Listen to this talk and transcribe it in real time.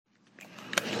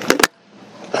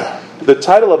The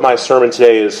title of my sermon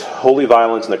today is Holy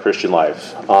Violence in the Christian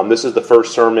Life. This is the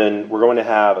first sermon. We're going to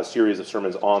have a series of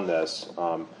sermons on this.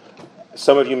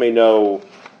 Some of you may know,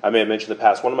 I may have mentioned in the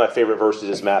past, one of my favorite verses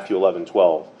is Matthew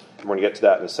 11:12. We're going to get to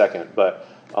that in a second. But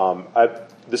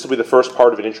this will be the first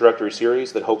part of an introductory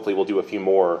series that hopefully we'll do a few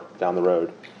more down the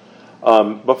road.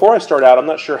 Before I start out, I'm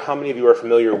not sure how many of you are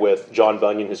familiar with John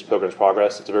Bunyan, his Pilgrim's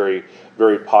Progress. It's a very,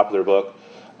 very popular book.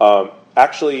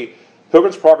 Actually,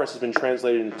 Pilgrim's Progress has been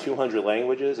translated into 200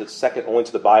 languages. It's second only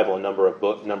to the Bible in number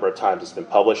of times it's been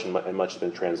published and much has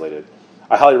been translated.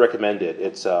 I highly recommend it.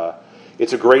 It's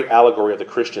a great allegory of the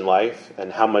Christian life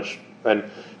and how much, and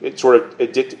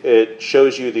it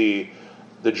shows you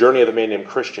the journey of a man named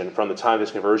Christian from the time of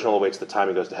his conversion all the way to the time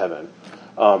he goes to heaven.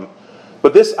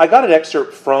 But I got an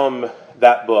excerpt from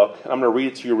that book. I'm going to read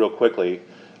it to you real quickly.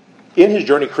 In his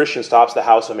journey, Christian stops the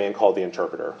house of a man called the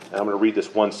Interpreter. And I'm going to read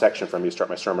this one section from you to start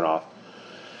my sermon off.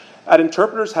 At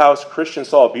Interpreter's house, Christian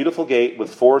saw a beautiful gate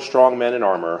with 4 strong men in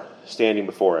armor standing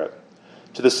before it.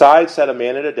 To the side sat a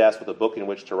man at a desk with a book in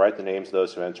which to write the names of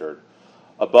those who entered.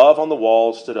 Above on the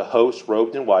walls stood a host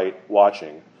robed in white,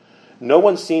 watching. No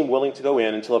one seemed willing to go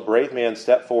in until a brave man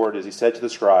stepped forward as he said to the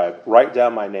scribe, "Write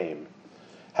down my name."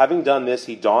 Having done this,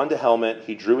 he donned a helmet,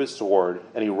 he drew his sword,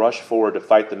 and he rushed forward to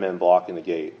fight the men blocking the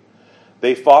gate.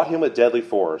 They fought him with deadly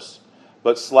force,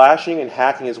 but slashing and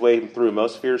hacking his way through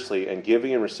most fiercely and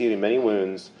giving and receiving many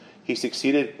wounds, he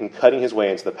succeeded in cutting his way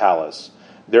into the palace.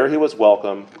 There he was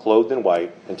welcome, clothed in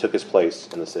white, and took his place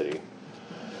in the city.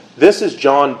 This is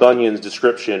John Bunyan's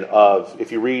description of,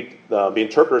 if you read the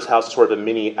Interpreter's House, is sort of a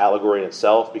mini allegory in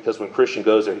itself, because when Christian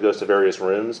goes there, he goes to various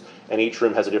rooms, and each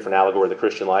room has a different allegory of the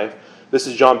Christian life. This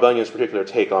is John Bunyan's particular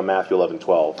take on Matthew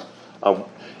 11:12.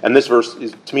 And this verse,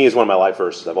 to me, is one of my life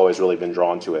verses. I've always really been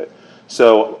drawn to it.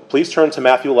 So please turn to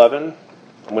Matthew 11.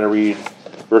 I'm going to read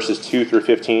verses 2 through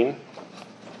 15.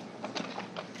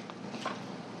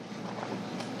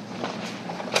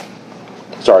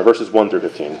 Sorry, verses 1 through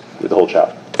 15. Read the whole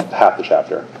chapter, half the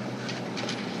chapter.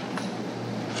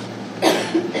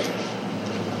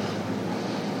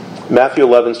 Matthew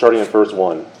 11, starting in verse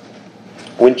 1.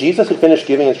 When Jesus had finished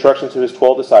giving instructions to his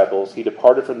 12 disciples, he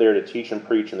departed from there to teach and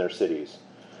preach in their cities.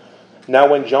 Now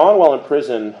when John, while in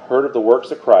prison, heard of the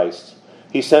works of Christ,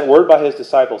 he sent word by his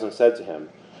disciples and said to him,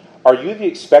 "Are you the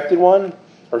expected one,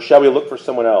 or shall we look for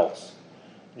someone else?"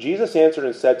 Jesus answered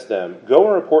and said to them, "Go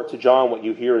and report to John what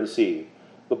you hear and see.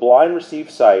 The blind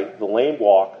receive sight, the lame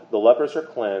walk, the lepers are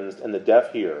cleansed, and the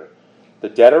deaf hear. The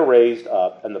dead are raised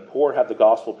up, and the poor have the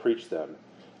gospel preached them.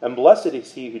 And blessed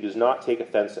is he who does not take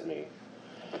offense at me."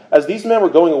 As these men were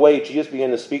going away, Jesus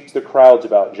began to speak to the crowds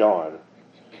about John.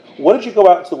 "What did you go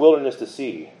out into the wilderness to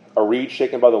see? A reed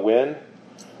shaken by the wind?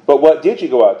 But what did you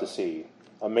go out to see?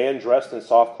 A man dressed in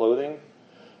soft clothing?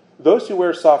 Those who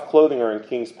wear soft clothing are in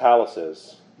king's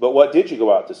palaces. But what did you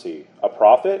go out to see? A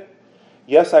prophet?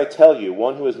 Yes, I tell you,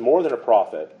 one who is more than a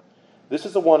prophet. This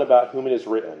is the one about whom it is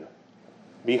written,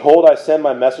 'Behold, I send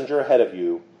my messenger ahead of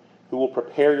you, who will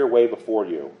prepare your way before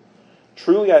you.'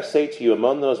 Truly I say to you,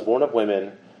 among those born of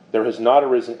women, there has not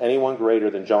arisen anyone greater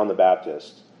than John the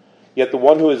Baptist. Yet the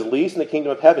one who is least in the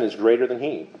kingdom of heaven is greater than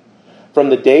he. From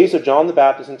the days of John the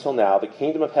Baptist until now, the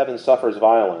kingdom of heaven suffers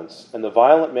violence, and the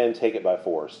violent men take it by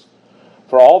force.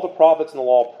 For all the prophets in the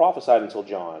law prophesied until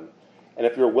John, and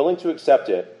if you are willing to accept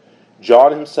it,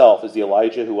 John himself is the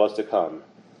Elijah who was to come.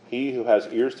 He who has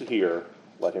ears to hear,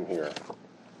 let him hear."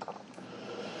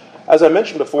 As I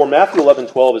mentioned before, Matthew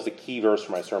 11:12 is the key verse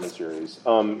for my sermon series.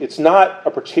 It's not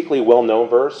a particularly well-known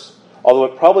verse, although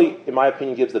it probably, in my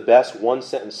opinion, gives the best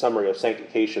one-sentence summary of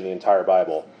sanctification in the entire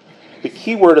Bible. The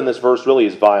key word in this verse really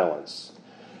is violence.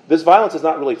 This violence is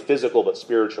not really physical, but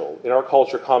spiritual. In our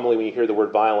culture, commonly when you hear the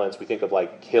word violence, we think of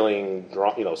like killing,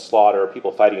 slaughter,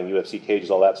 people fighting in UFC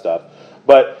cages, all that stuff.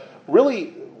 But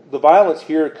really, the violence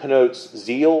here connotes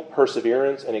zeal,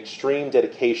 perseverance, and extreme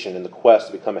dedication in the quest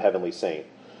to become a heavenly saint.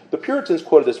 The Puritans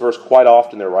quoted this verse quite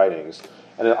often in their writings,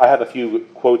 and I have a few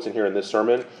quotes in here in this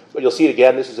sermon, but you'll see it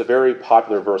again, this is a very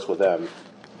popular verse with them.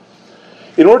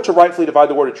 In order to rightfully divide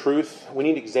the word of truth, we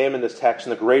need to examine this text in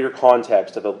the greater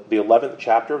context of the 11th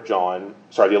chapter of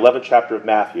the 11th chapter of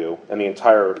Matthew, and the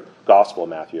entire Gospel of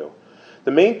Matthew.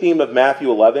 The main theme of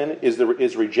Matthew 11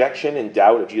 is rejection and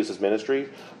doubt of Jesus' ministry,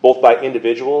 both by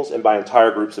individuals and by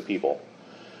entire groups of people.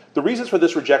 The reasons for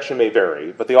this rejection may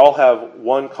vary, but they all have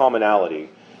one commonality.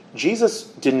 Jesus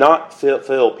did not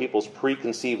fulfill people's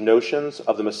preconceived notions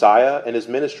of the Messiah, and his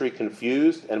ministry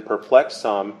confused and perplexed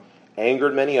some,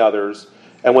 angered many others,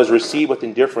 and was received with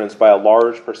indifference by a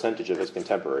large percentage of his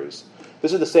contemporaries.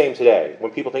 This is the same today.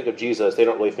 When people think of Jesus, they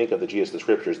don't really think of the Jesus of the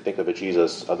Scriptures, they think of a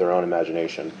Jesus of their own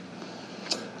imagination.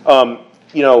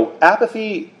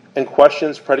 Apathy and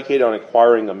questions predicated on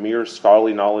acquiring a mere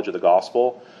scholarly knowledge of the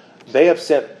gospel, they have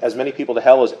sent as many people to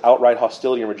hell as outright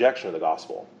hostility and rejection of the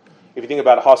gospel. If you think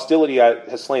about it, hostility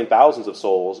has slain thousands of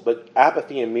souls, but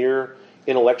apathy and mere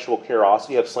intellectual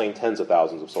curiosity have slain tens of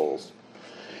thousands of souls.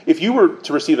 If you were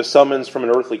to receive a summons from an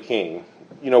earthly king,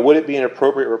 would it be an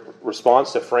appropriate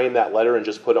response to frame that letter and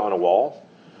just put it on a wall?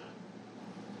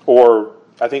 Or,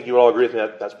 I think you would all agree with me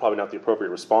that that's probably not the appropriate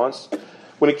response.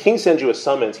 When a king sends you a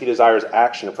summons, he desires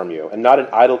action from you, and not an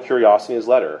idle curiosity in his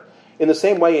letter. In the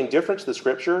same way, indifference to the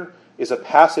Scripture is a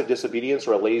passive disobedience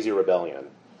or a lazy rebellion.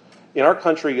 In our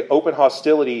country, open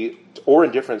hostility or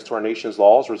indifference to our nation's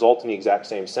laws result in the exact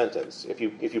same sentence. If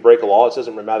you break a law, it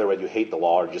doesn't matter whether you hate the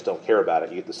law or just don't care about it,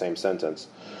 you get the same sentence.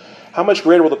 How much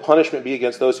greater will the punishment be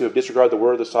against those who have disregarded the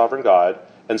word of the sovereign God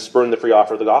and spurned the free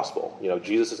offer of the gospel?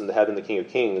 Jesus is in the heaven, the King of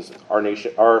Kings. Our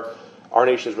nation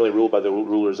is really ruled by the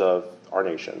rulers of our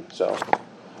nation. So,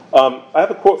 I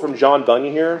have a quote from John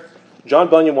Bunyan here. John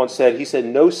Bunyan once said,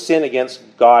 no sin against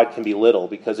God can be little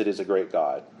because it is a great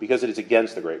God, because it is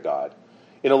against the great God.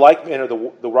 In a like manner,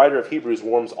 the writer of Hebrews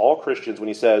warns all Christians when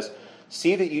he says,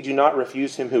 see that you do not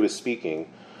refuse him who is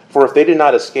speaking, for if they did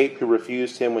not escape who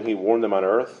refused him when he warned them on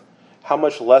earth, how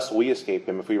much less we escape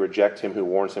him if we reject him who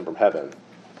warns him from heaven.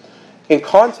 In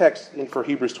context for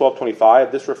Hebrews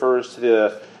 12:25, this refers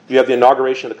to you have the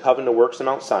inauguration of the covenant of works in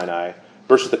Mount Sinai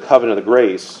versus the covenant of the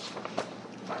grace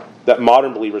that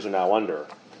modern believers are now under.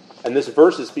 And this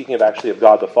verse is speaking of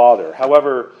God the Father.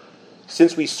 However,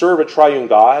 since we serve a triune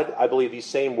God, I believe these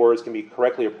same words can be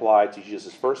correctly applied to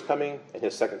Jesus' first coming and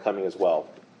his second coming as well.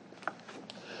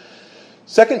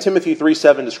 2 Timothy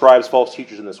 3:7 describes false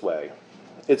teachers in this way.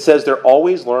 It says they're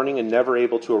always learning and never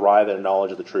able to arrive at a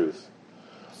knowledge of the truth.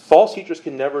 False teachers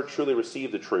can never truly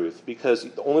receive the truth because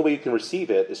the only way you can receive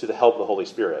it is through the help of the Holy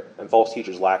Spirit, and false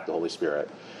teachers lack the Holy Spirit.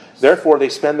 Therefore, they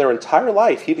spend their entire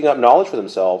life heaping up knowledge for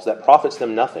themselves that profits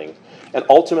them nothing, and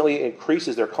ultimately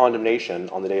increases their condemnation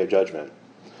on the day of judgment.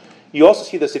 You also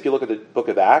see this if you look at the book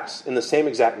of Acts. In the same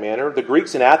exact manner, the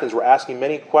Greeks in Athens were asking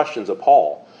many questions of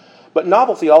Paul, but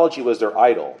novel theology was their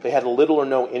idol. They had little or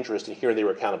no interest in hearing they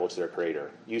were accountable to their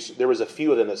Creator. There was a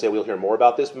few of them that say, we'll hear more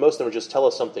about this, but most of them would just tell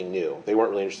us something new. They weren't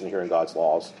really interested in hearing God's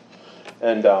laws.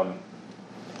 And I'm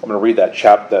going to read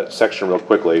that section real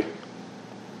quickly.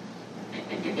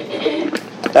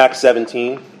 Acts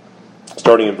 17,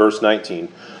 starting in verse 19.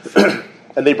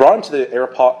 And they brought him to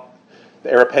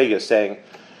the Areopagus, saying,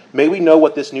 may we know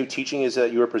what this new teaching is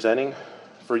that you are presenting?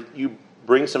 For you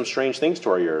bring some strange things to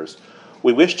our ears.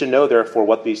 We wish to know, therefore,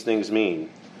 what these things mean.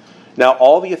 Now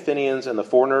all the Athenians and the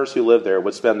foreigners who lived there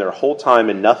would spend their whole time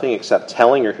in nothing except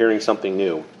telling or hearing something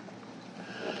new.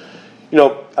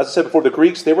 As I said before, the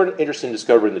Greeks, they weren't interested in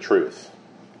discovering the truth.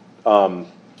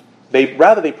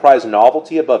 They prized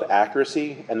novelty above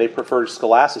accuracy, and they preferred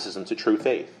scholasticism to true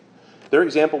faith. Their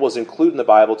example was included in the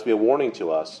Bible to be a warning to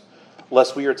us,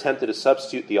 lest we are tempted to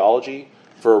substitute theology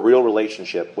for a real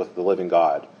relationship with the living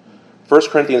God. 1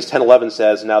 Corinthians 10:11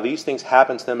 says, now these things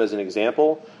happened to them as an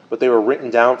example, but they were written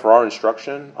down for our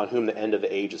instruction, on whom the end of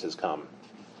the ages has come.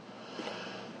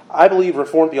 I believe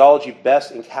Reformed theology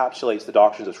best encapsulates the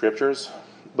doctrines of Scriptures,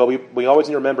 but we always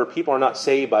need to remember people are not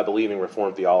saved by believing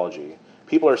Reformed theology.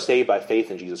 People are saved by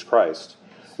faith in Jesus Christ.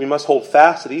 We must hold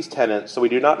fast to these tenets so we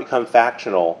do not become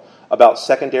factional about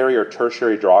secondary or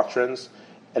tertiary doctrines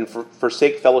and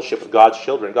forsake fellowship with God's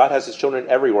children. God has his children in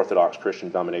every Orthodox Christian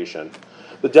denomination.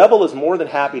 The devil is more than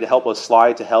happy to help us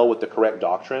slide to hell with the correct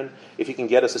doctrine if he can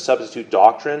get us to substitute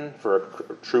doctrine for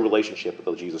a true relationship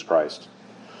with Jesus Christ.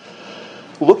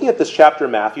 Looking at this chapter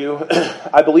in Matthew,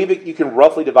 I believe you can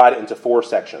roughly divide it into 4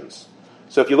 sections.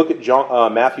 So if you look at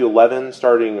Matthew 11,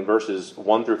 starting in verses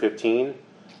 1 through 15,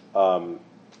 you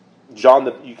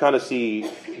kind of see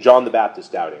John the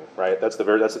Baptist doubting, right? That's the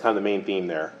kind of the main theme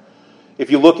there. If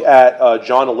you look at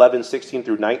John 11, 16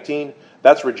 through 19,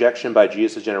 that's rejection by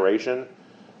Jesus' generation.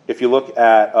 If you look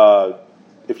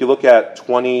at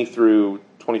 20 through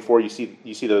 24, you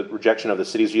see the rejection of the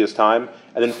cities of Jesus' time,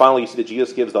 and then finally you see that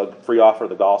Jesus gives the free offer of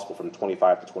the gospel from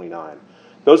 25 to 29.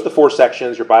 Those are the 4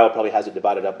 sections. Your Bible probably has it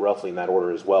divided up roughly in that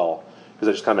order as well, because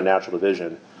it's just kind of a natural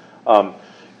division.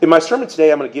 In my sermon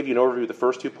today, I'm going to give you an overview of the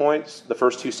first 2 points, the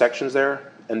first 2 sections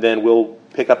there, and then we'll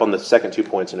pick up on the second 2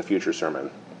 points in a future sermon.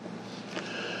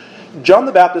 John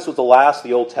the Baptist was the last of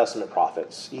the Old Testament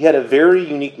prophets. He had a very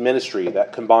unique ministry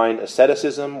that combined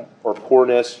asceticism or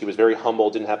poorness, he was very humble,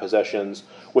 didn't have possessions,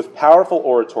 with powerful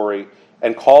oratory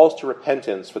and calls to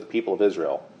repentance for the people of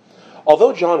Israel.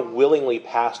 Although John willingly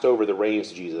passed over the reins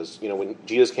to Jesus, when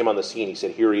Jesus came on the scene, he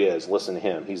said, here he is, listen to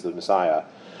him, he's the Messiah.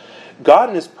 God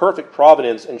in his perfect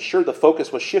providence ensured the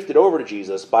focus was shifted over to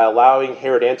Jesus by allowing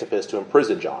Herod Antipas to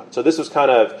imprison John. So this was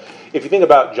kind of, if you think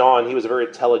about John, he was a very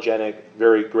telegenic,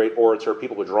 very great orator.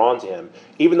 People were drawn to him.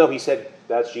 Even though he said,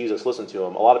 that's Jesus, listen to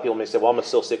him, a lot of people may say, well, I'm going to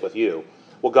still stick with you.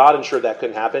 Well, God ensured that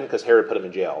couldn't happen because Herod put him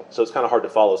in jail. So it's kind of hard to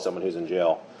follow someone who's in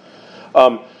jail.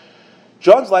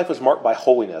 John's life was marked by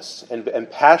holiness and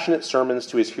passionate sermons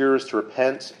to his hearers to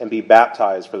repent and be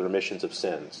baptized for the remissions of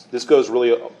sins. This goes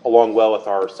really along well with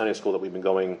our Sunday school that we've been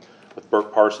going with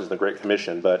Burke Parsons and the Great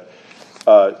Commission. But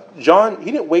John,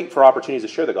 he didn't wait for opportunities to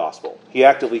share the gospel. He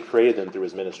actively created them through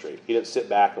his ministry. He didn't sit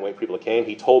back and wait for people to come.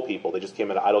 He told people. They just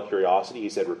came out of idle curiosity. He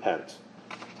said, repent.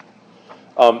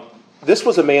 This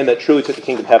was a man that truly took the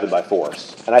kingdom of heaven by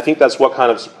force. And I think that's what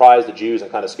kind of surprised the Jews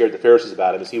and kind of scared the Pharisees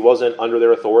about him, is he wasn't under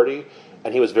their authority,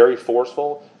 and he was very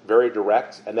forceful, very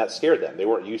direct, and that scared them. They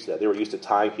weren't used to that. They were used to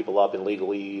tying people up in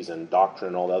legalese and doctrine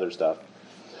and all the other stuff.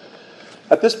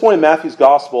 At this point in Matthew's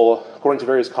gospel, according to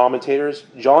various commentators,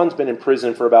 John's been in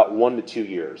prison for about 1 to 2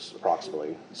 years,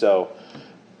 approximately. So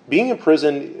being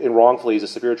imprisoned wrongfully is a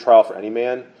severe trial for any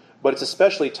man, but it's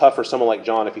especially tough for someone like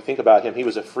John. If you think about him, he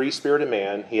was a free-spirited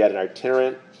man. He had an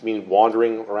itinerant, meaning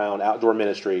wandering around outdoor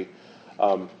ministry.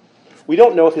 We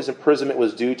don't know if his imprisonment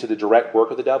was due to the direct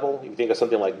work of the devil. If you think of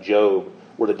something like Job,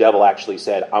 where the devil actually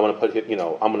said, I'm going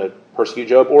to persecute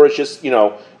Job, or it's just,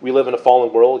 we live in a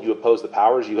fallen world, you oppose the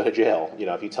powers, you go to jail.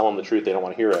 If you tell them the truth, they don't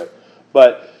want to hear it.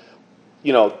 But,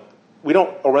 we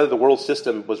don't, or whether the world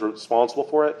system was responsible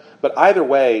for it, but either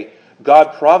way,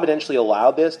 God providentially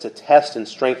allowed this to test and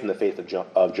strengthen the faith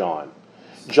of John.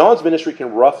 John's ministry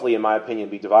can roughly, in my opinion,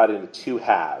 be divided into two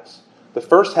halves. The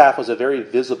first half was a very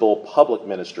visible public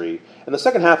ministry, and the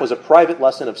second half was a private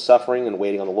lesson of suffering and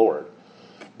waiting on the Lord.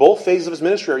 Both phases of his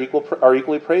ministry are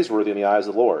equally praiseworthy in the eyes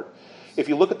of the Lord. If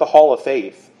you look at the Hall of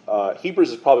Faith,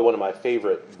 Hebrews is probably one of my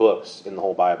favorite books in the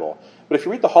whole Bible. But if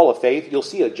you read the Hall of Faith, you'll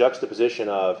see a juxtaposition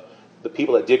of the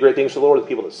people that did great things for the Lord and the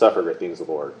people that suffer great things for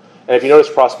the Lord. And if you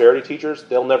notice prosperity teachers,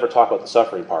 they'll never talk about the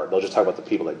suffering part. They'll just talk about the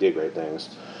people that did great things.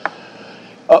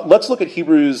 Let's look at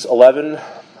Hebrews 11,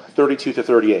 32 to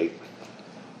 38.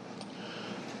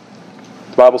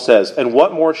 The Bible says, "And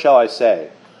what more shall I say?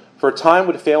 For time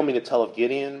would fail me to tell of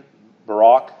Gideon,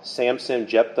 Barak, Samson,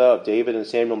 Jephthah, of David and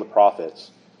Samuel and the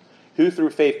prophets, who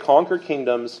through faith conquered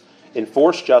kingdoms,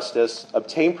 enforced justice,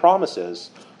 obtained promises,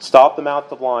 stopped the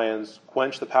mouth of lions,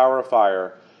 quenched the power of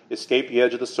fire, escaped the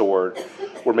edge of the sword,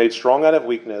 were made strong out of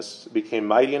weakness, became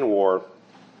mighty in war,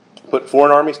 put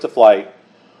foreign armies to flight.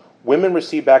 Women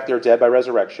received back their dead by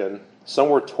resurrection. Some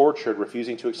were tortured,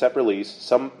 refusing to accept release.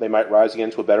 Some they might rise again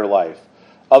to a better life.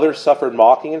 Others suffered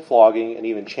mocking and flogging, and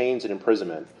even chains and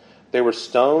imprisonment. They were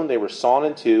stoned, they were sawn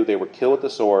in two, they were killed with the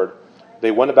sword.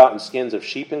 They went about in skins of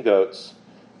sheep and goats,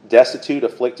 destitute,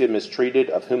 afflicted, mistreated,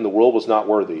 of whom the world was not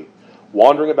worthy,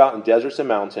 wandering about in deserts and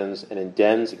mountains, and in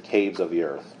dens and caves of the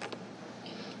earth."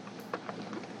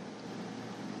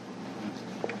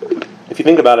 If you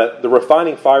think about it, the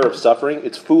refining fire of suffering,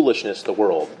 it's foolishness to the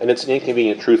world, and it's an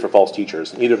inconvenient truth for false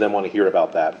teachers. Neither of them want to hear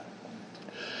about that.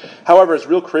 However, as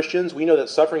real Christians, we know that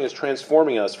suffering is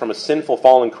transforming us from a sinful,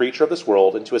 fallen creature of this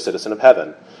world into a citizen of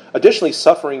heaven. Additionally,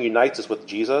 suffering unites us with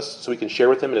Jesus, so we can share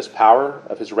with him in his power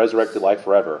of his resurrected life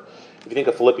forever. If you think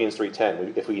of Philippians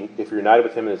 3:10, if we're united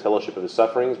with him in the fellowship of his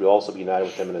sufferings, we'll also be united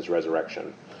with him in his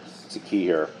resurrection. It's the key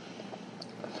here.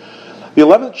 The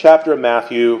 11th chapter of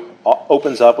Matthew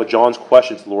opens up with John's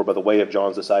question to the Lord by the way of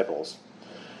John's disciples.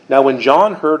 "Now when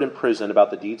John heard in prison about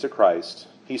the deeds of Christ,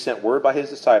 he sent word by his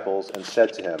disciples and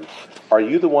said to him, 'Are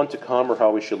you the one to come,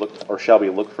 or shall we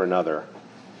look for another?'"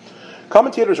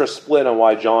 Commentators are split on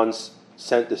why John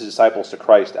sent his disciples to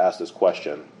Christ to ask this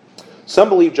question. Some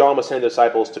believe John was sending the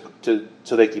disciples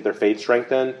so they keep their faith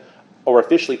strengthened, or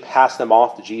officially pass them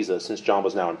off to Jesus since John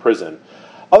was now in prison.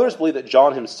 Others believe that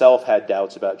John himself had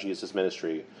doubts about Jesus'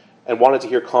 ministry and wanted to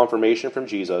hear confirmation from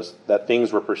Jesus that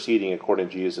things were proceeding according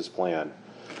to Jesus' plan.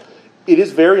 It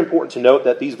is very important to note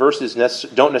that these verses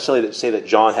don't necessarily say that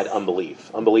John had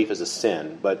unbelief. Unbelief is a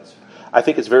sin, but I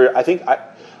think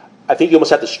I think you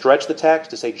almost have to stretch the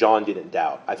text to say John didn't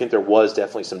doubt. I think there was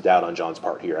definitely some doubt on John's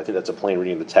part here. I think that's a plain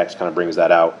reading of the text kind of brings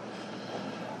that out.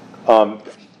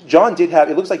 John did have,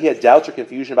 it looks like he had doubts or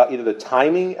confusion about either the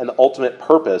timing and the ultimate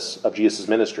purpose of Jesus'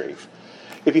 ministry.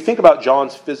 If you think about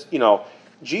John's,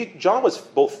 John was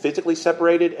both physically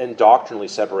separated and doctrinally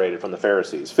separated from the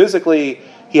Pharisees. Physically,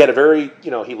 he had a very,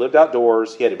 he lived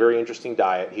outdoors. He had a very interesting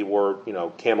diet. He wore,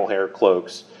 camel hair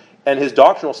cloaks. And his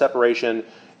doctrinal separation,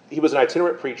 he was an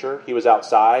itinerant preacher. He was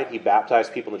outside. He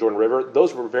baptized people in the Jordan River.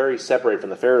 Those were very separated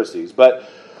from the Pharisees. But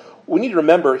we need to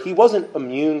remember, he wasn't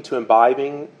immune to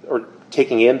imbibing or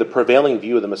taking in the prevailing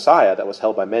view of the Messiah that was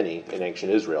held by many in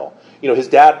ancient Israel. His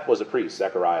dad was a priest,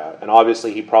 Zechariah, and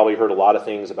obviously he probably heard a lot of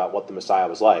things about what the Messiah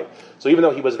was like. So even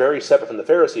though he was very separate from the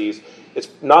Pharisees, it's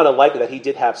not unlikely that he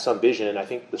did have some vision, and I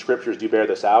think the scriptures do bear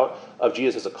this out, of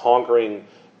Jesus as a conquering.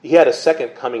 He had a second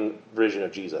coming vision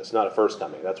of Jesus, not a first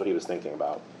coming. That's what he was thinking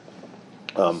about.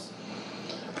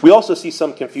 We also see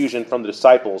some confusion from the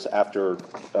disciples after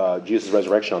Jesus'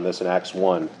 resurrection on this in Acts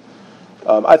 1.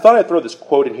 I thought I'd throw this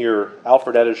quote in here,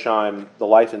 Alfred Edersheim, The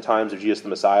Life and Times of Jesus the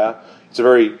Messiah. It's a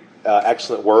very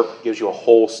excellent work. It gives you a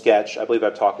whole sketch. I believe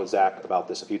I've talked with Zach about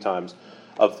this a few times,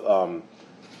 of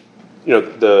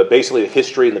basically the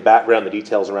history and the background, the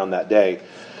details around that day.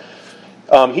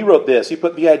 He wrote this. He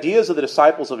put, "The ideas of the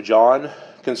disciples of John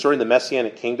concerning the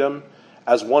Messianic kingdom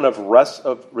as one of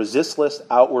resistless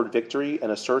outward victory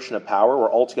and assertion of power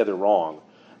were altogether wrong.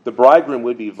 The bridegroom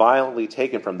would be violently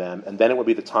taken from them, and then it would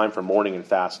be the time for mourning and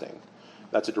fasting."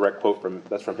 That's a direct quote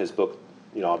from his book,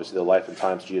 obviously The Life and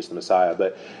Times of Jesus the Messiah.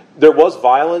 But there was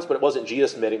violence, but it wasn't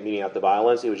Jesus meting out the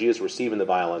violence. It was Jesus receiving the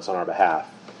violence on our behalf.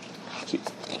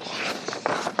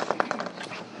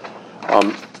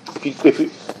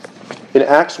 In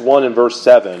Acts 1 and verse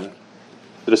 7,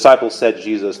 the disciples said to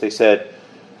Jesus,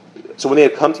 so when they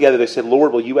had come together, they said,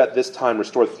 "Lord, will you at this time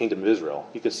restore the kingdom of Israel?"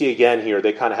 You can see again here,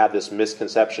 they kind of have this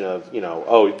misconception of,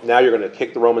 now you're going to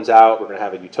kick the Romans out, we're going to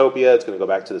have a utopia, it's going to go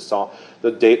back to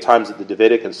the times of the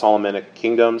Davidic and Solomonic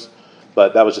kingdoms,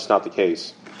 but that was just not the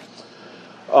case.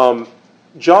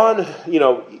 John,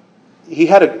 he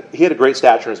had a great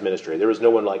stature in his ministry. There was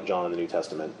no one like John in the New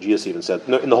Testament. Jesus even said,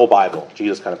 in the whole Bible,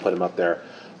 Jesus kind of put him up there.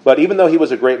 But even though he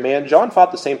was a great man, John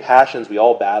fought the same passions we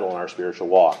all battle in our spiritual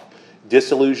walk.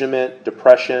 Disillusionment,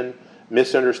 depression,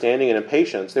 misunderstanding, and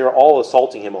impatience, they were all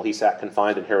assaulting him while he sat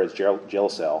confined in Herod's jail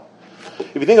cell.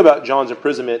 If you think about John's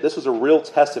imprisonment, this was a real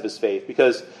test of his faith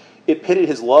because it pitted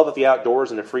his love of the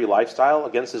outdoors and a free lifestyle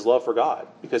against his love for God.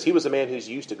 Because he was a man who's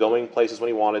used to going places when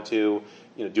he wanted to,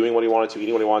 doing what he wanted to,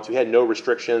 eating what he wanted to. He had no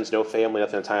restrictions, no family,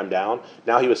 nothing to tie him down.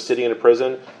 Now he was sitting in a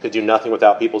prison, could do nothing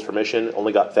without people's permission,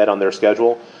 only got fed on their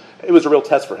schedule. It was a real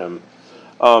test for him.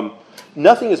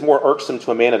 Nothing is more irksome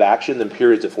to a man of action than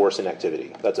periods of forced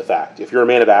inactivity. That's a fact. If you're a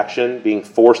man of action, being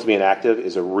forced to be inactive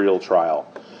is a real trial.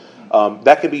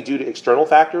 That can be due to external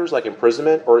factors like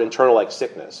imprisonment or internal like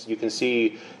sickness. You can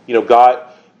see, God,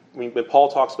 when Paul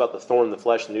talks about the thorn in the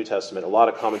flesh in the New Testament, a lot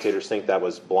of commentators think that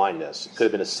was blindness. It could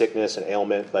have been a sickness, an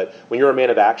ailment, but when you're a man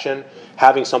of action,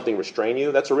 having something restrain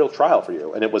you, that's a real trial for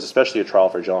you, and it was especially a trial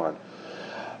for John.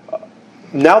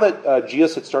 Now that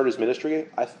Jesus had started his ministry,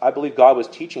 I believe God was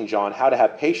teaching John how to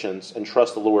have patience and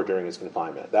trust the Lord during his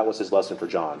confinement. That was his lesson for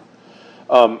John.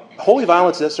 Holy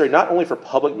violence is necessary not only for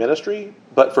public ministry,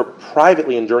 but for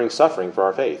privately enduring suffering for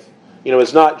our faith.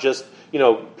 It's not just,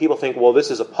 people think, well,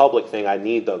 this is a public thing, I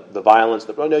need the violence.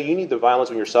 No, you need the violence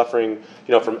when you're suffering,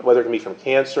 from whether it can be from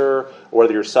cancer, or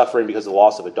whether you're suffering because of the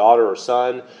loss of a daughter or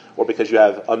son, or because you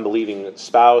have unbelieving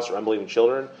spouse or unbelieving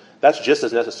children. That's just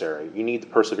as necessary. You need the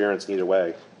perseverance in either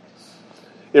way.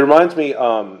 It reminds me,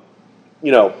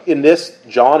 in this,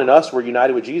 John and us were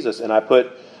united with Jesus. And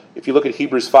if you look at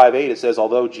Hebrews 5:8, it says,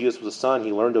 although Jesus was a son,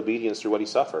 he learned obedience through what he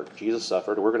suffered. Jesus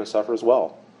suffered, and we're going to suffer as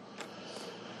well.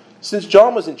 Since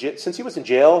he was in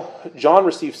jail, John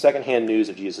received secondhand news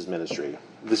of Jesus' ministry.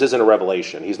 This isn't a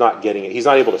revelation. He's not getting it. He's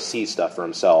not able to see stuff for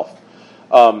himself.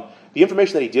 The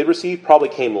information that he did receive probably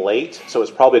came late, so it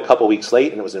was probably a couple weeks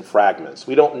late, and it was in fragments.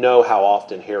 We don't know how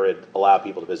often Herod allowed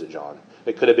people to visit John.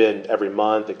 It could have been every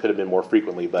month. It could have been more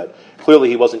frequently, but clearly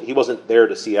he wasn't there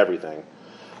to see everything.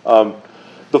 So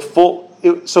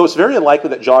it's very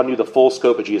unlikely that John knew the full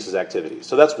scope of Jesus' activities.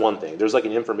 So that's one thing. There's like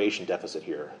an information deficit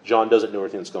here. John doesn't know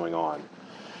everything that's going on.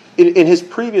 In his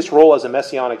previous role as a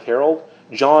messianic herald,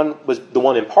 John was the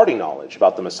one imparting knowledge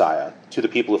about the Messiah to the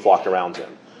people who flocked around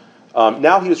him.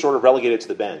 Now he was sort of relegated to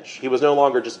the bench. He was no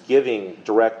longer just giving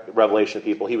direct revelation to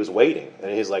people. He was waiting. And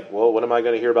he's like, well, when am I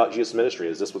going to hear about Jesus' ministry?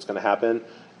 Is this what's going to happen?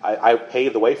 I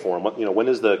paved the way for him. When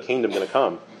is the kingdom going to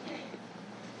come?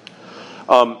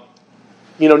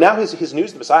 Now his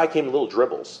news of the Messiah came in little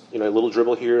dribbles. A little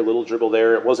dribble here, a little dribble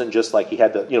there. It wasn't just like he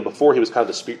had before he was kind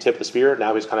of the tip of the spear.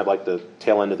 Now he's kind of like the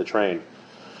tail end of the train.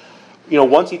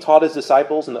 Once he taught his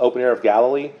disciples in the open air of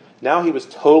Galilee, now he was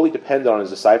totally dependent on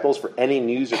his disciples for any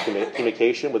news or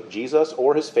communication with Jesus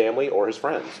or his family or his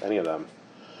friends, any of them.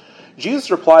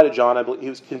 Jesus' reply to John, I believe, he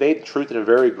was conveyed the truth in a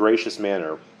very gracious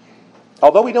manner.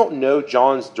 Although we don't know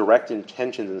John's direct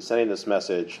intentions in sending this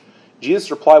message,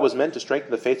 Jesus' reply was meant to strengthen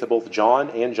the faith of both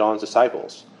John and John's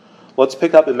disciples. Let's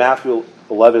pick up in Matthew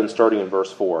 11, starting in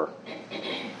verse 4.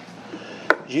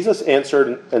 Jesus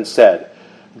answered and said,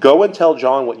 "Go and tell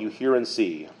John what you hear and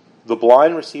see. The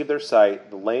blind receive their sight,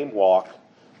 the lame walk,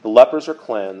 the lepers are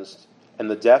cleansed, and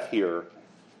the deaf hear.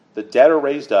 The dead are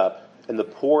raised up, and the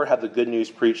poor have the good news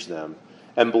preached to them.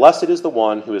 And blessed is the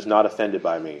one who is not offended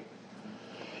by me."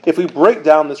 If we break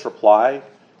down this reply,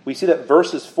 we see that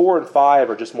verses 4 and 5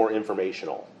 are just more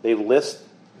informational. They list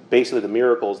basically the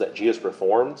miracles that Jesus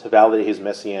performed to validate his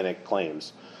messianic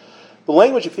claims. The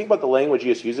language, if you think about the language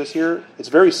Jesus uses here, it's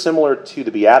very similar to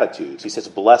the Beatitudes. He says,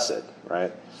 "Blessed,"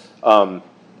 right?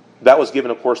 That was given,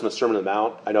 of course, in the Sermon on the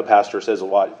Mount. I know Pastor says a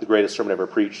lot, the greatest sermon ever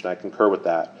preached, and I concur with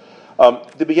that.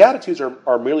 The Beatitudes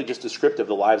are merely just descriptive of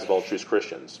the lives of all true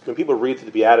Christians. When people read through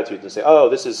the Beatitudes and say, "Oh,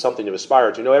 this is something to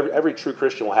aspire to," every true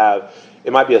Christian will have,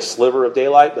 it might be a sliver of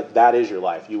daylight, but that is your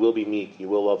life. You will be meek. You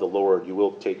will love the Lord. You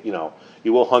will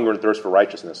you will hunger and thirst for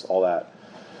righteousness, all that.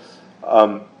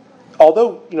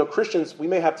 Although, Christians, we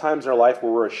may have times in our life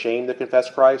where we're ashamed to confess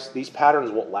Christ. These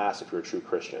patterns won't last if you're a true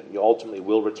Christian. You ultimately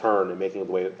will return and making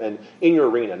the way, and in your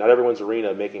arena, not everyone's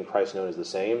arena, making Christ known is the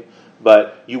same,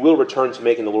 but you will return to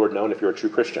making the Lord known if you're a true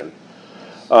Christian.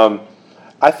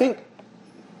 I think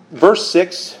verse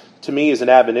 6, to me, is an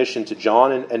admonition to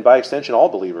John, and by extension all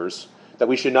believers, that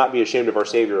we should not be ashamed of our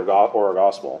Savior or our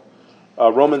gospel.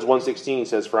 Romans 1:16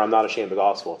 says, "For I'm not ashamed of the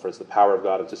gospel, for it's the power of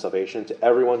God unto salvation to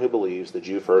everyone who believes, the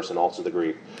Jew first and also the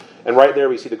Greek." And right there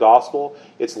we see the gospel.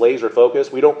 It's laser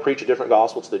focused. We don't preach a different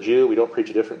gospel to the Jew. We don't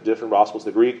preach a different gospel to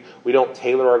the Greek. We don't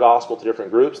tailor our gospel to different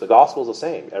groups. The gospel is the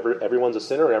same. Everyone's a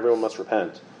sinner and everyone must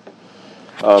repent.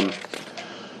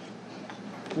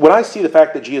 When I see the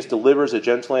fact that Jesus delivers a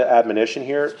gentle admonition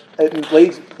here, it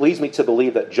leads me to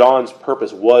believe that John's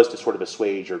purpose was to sort of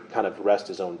assuage or kind of rest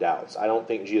his own doubts. I don't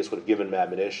think Jesus would have given him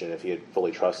admonition if he had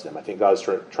fully trusted him. I think God's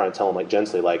trying to tell him,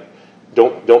 gently,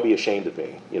 don't be ashamed of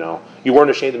me. You weren't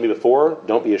ashamed of me before.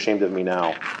 Don't be ashamed of me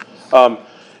now.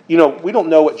 We don't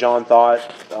know what John thought.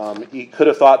 He could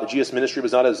have thought that Jesus' ministry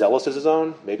was not as zealous as his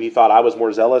own. Maybe he thought I was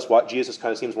more zealous. Jesus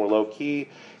kind of seems more low-key.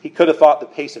 He could have thought the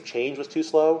pace of change was too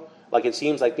slow. It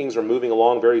seems like things are moving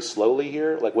along very slowly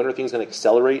here. When are things going to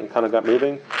accelerate and kind of got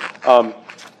moving?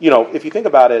 If you think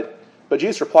about it, but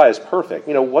Jesus' reply is perfect.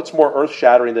 What's more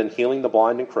earth-shattering than healing the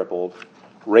blind and crippled,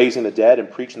 raising the dead,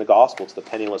 and preaching the gospel to the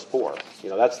penniless poor?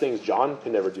 That's things John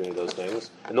could never do any of those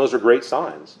things, and those are great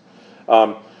signs.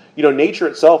 Nature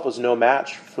itself was no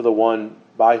match for the one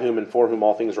by whom and for whom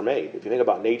all things were made. If you think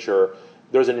about nature,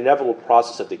 there's an inevitable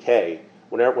process of decay.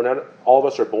 Whenever all of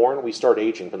us are born, we start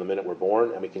aging from the minute we're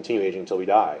born, and we continue aging until we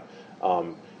die.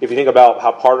 If you think about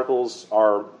how particles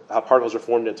are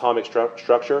formed in atomic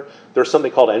structure, there's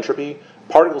something called entropy.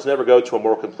 Particles never go to a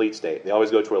more complete state. They always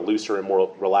go to a looser and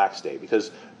more relaxed state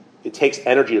because it takes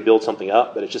energy to build something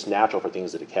up, but it's just natural for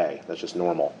things to decay. That's just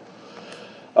normal.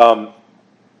 The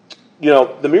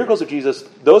miracles of Jesus,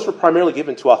 those were primarily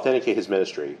given to authenticate his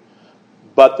ministry.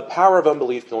 But the power of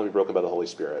unbelief can only be broken by the Holy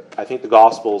Spirit. I think the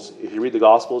Gospels, if you read the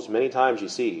Gospels, many times you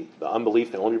see the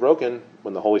unbelief can only be broken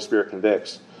when the Holy Spirit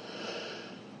convicts.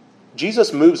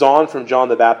 Jesus moves on from John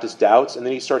the Baptist's doubts, and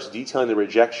then he starts detailing the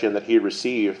rejection that he had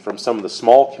received from some of the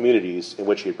small communities in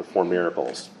which he had performed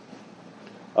miracles.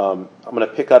 I'm going to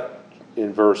pick up in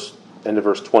end of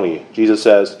verse 20. Jesus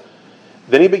says,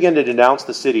 "Then he began to denounce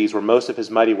the cities where most of his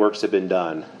mighty works had been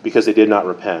done, because they did not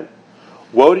repent.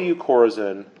 Woe to you,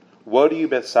 Chorazin! Woe to you,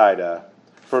 Bethsaida!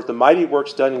 For if the mighty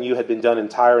works done in you had been done in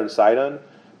Tyre and Sidon,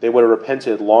 they would have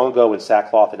repented long ago in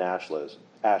sackcloth and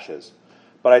ashes.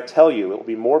 But I tell you, it will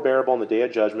be more bearable in the day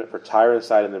of judgment for Tyre and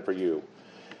Sidon than for you.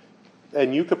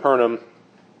 And you, Capernaum,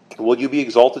 will you be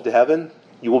exalted to heaven?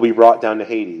 You will be brought down to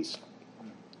Hades.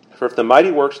 For if the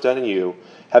mighty works done in you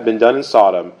had been done in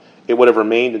Sodom, it would have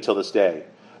remained until this day.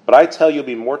 But I tell you, it will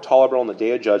be more tolerable in the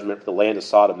day of judgment for the land of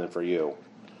Sodom than for you."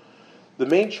 The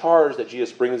main charge that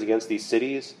Jesus brings against these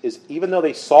cities is even though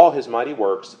they saw his mighty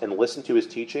works and listened to his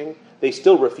teaching, they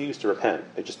still refused to repent.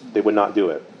 They would not do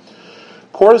it.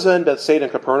 Chorazin, Bethsaida,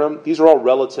 and Capernaum, these are all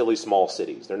relatively small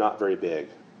cities. They're not very big.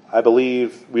 I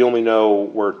believe we only know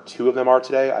where 2 of them are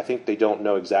today. I think they don't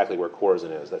know exactly where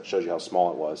Chorazin is. That shows you how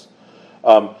small it was.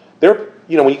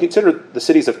 When you consider the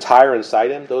cities of Tyre and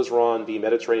Sidon, those were on the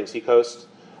Mediterranean seacoast.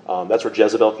 That's where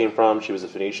Jezebel came from. She was a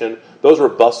Phoenician. Those were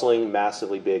bustling,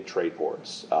 massively big trade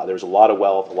ports. There was a lot of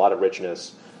wealth, a lot of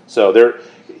richness. So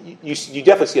you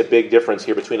definitely see a big difference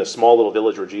here between a small little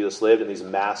village where Jesus lived and these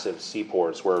massive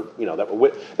seaports where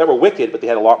that were wicked, but they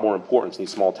had a lot more importance in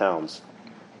these small towns.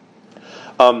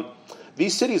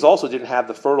 These cities also didn't have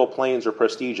the fertile plains or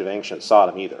prestige of ancient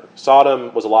Sodom either.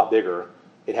 Sodom was a lot bigger.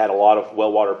 It had a lot of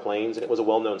well-watered plains, and it was a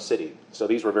well-known city. So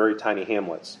these were very tiny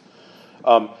hamlets.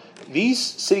 These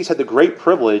cities had the great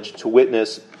privilege to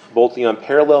witness both the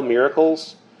unparalleled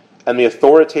miracles and the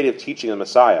authoritative teaching of the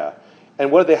Messiah.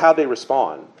 And how they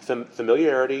respond?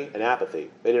 Familiarity and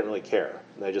apathy. They didn't really care.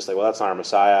 They just like, well, that's not our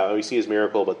Messiah. We see his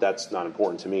miracle, but that's not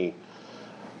important to me.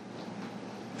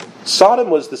 Sodom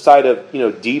was the site of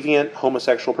deviant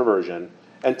homosexual perversion,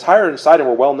 and Tyre and Sidon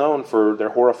were well known for their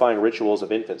horrifying rituals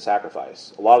of infant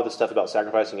sacrifice. A lot of the stuff about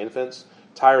sacrificing infants,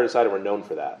 Tyre and Sidon were known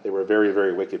for that. They were very,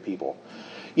 very wicked people.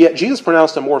 Yet Jesus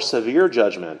pronounced a more severe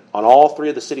judgment on all three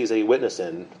of the cities that he witnessed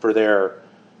in for their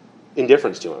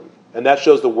indifference to him. And that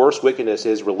shows the worst wickedness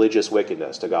is religious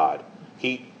wickedness to God.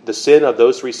 The sin of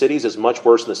those three cities is much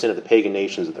worse than the sin of the pagan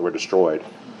nations that were destroyed.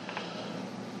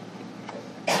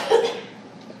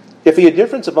 If the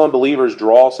indifference of unbelievers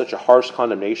draws such a harsh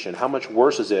condemnation, how much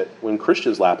worse is it when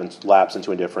Christians lapse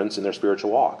into indifference in their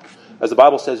spiritual walk? As the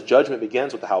Bible says, judgment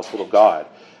begins with the household of God.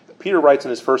 Peter writes in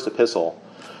his first epistle,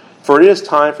 "For it is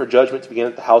time for judgment to begin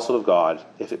at the household of God.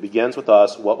 If it begins with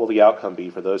us, what will the outcome be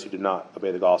for those who do not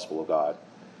obey the gospel of God?"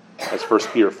 That's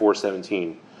 1 Peter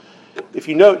 4:17. If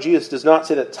you note, Jesus does not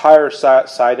say that Tyre,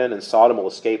 Sidon, and Sodom will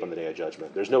escape on the day of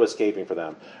judgment. There's no escaping for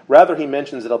them. Rather, he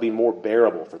mentions that it'll be more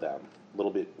bearable for them. A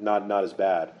little bit, not as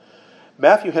bad.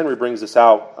 Matthew Henry brings this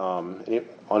out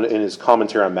in his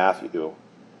commentary on Matthew.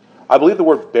 I believe the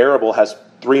word bearable has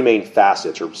three main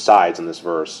facets or sides in this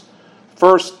verse.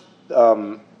 First,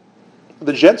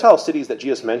 the Gentile cities that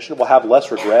Jesus mentioned will have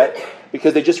less regret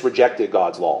because they just rejected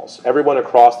God's laws. Everyone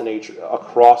across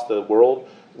the world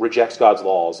rejects God's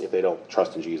laws if they don't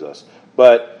trust in Jesus.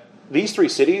 But these three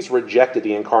cities rejected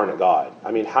the incarnate God.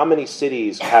 I mean, how many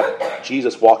cities have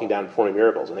Jesus walking down performing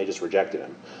miracles and they just rejected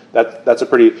him? There's a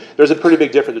pretty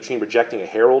big difference between rejecting a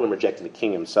herald and rejecting the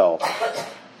king himself.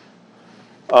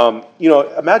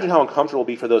 Imagine how uncomfortable it will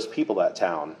be for those people that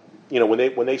town.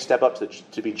 When they step up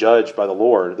to be judged by the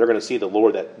Lord, they're going to see the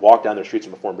Lord that walked down their streets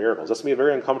and performed miracles. That's going to be a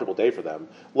very uncomfortable day for them.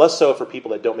 Less so for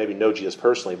people that don't maybe know Jesus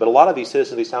personally, but a lot of these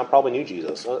citizens of these towns probably knew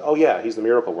Jesus. Oh yeah, he's the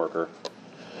miracle worker.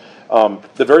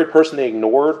 The very person they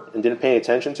ignored and didn't pay any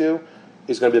attention to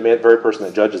is going to be the very person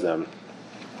that judges them.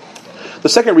 The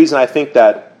second reason I think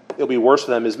that it'll be worse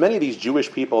for them is many of these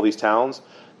Jewish people, these towns,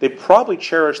 they probably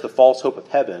cherish the false hope of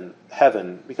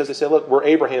heaven because they say, look, we're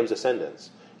Abraham's descendants.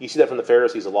 You see that from the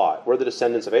Pharisees a lot. We're the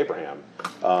descendants of Abraham.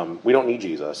 We don't need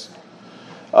Jesus.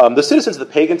 The citizens of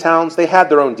the pagan towns, they had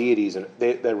their own deities and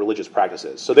their religious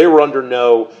practices. So they were under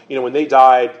when they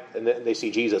died and they see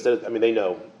Jesus, they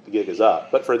know the gig is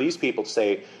up. But for these people to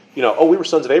say, we were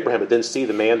sons of Abraham, but then see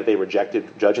the man that they rejected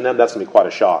judging them, that's going to be quite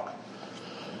a shock.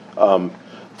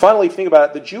 Finally, if you think about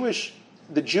it,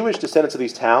 the Jewish descendants of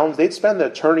these towns, they'd spend their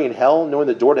eternity in hell knowing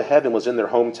the door to heaven was in their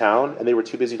hometown and they were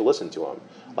too busy to listen to him.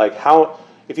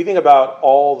 If you think about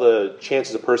all the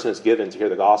chances a person is given to hear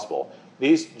the gospel,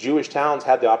 these Jewish towns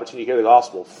had the opportunity to hear the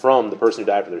gospel from the person who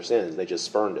died for their sins. They just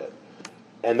spurned it.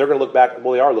 And they're going to look back,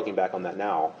 they are looking back on that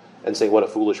now and say, what a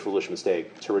foolish, foolish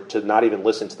mistake to not even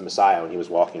listen to the Messiah when he was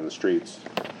walking in the streets.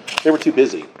 They were too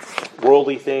busy.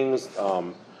 Worldly things,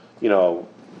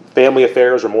 family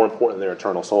affairs are more important than their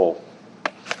eternal soul.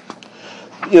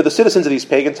 The citizens of these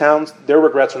pagan towns, their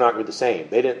regrets are not going to be the same.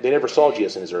 They never saw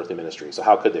Jesus in his earthly ministry, so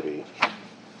how could they be?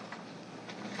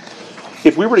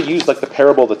 If we were to use the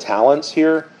parable of the talents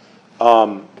here,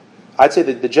 I'd say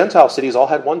that the Gentile cities all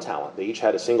had one talent. They each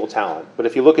had a single talent. But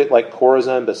if you look at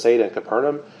Chorazin, Bethsaida, and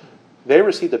Capernaum, they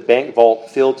received a bank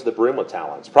vault filled to the brim with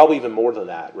talents. Probably even more than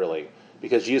that, really.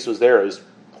 Because Jesus was there, he was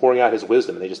pouring out his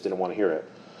wisdom, and they just didn't want to hear it.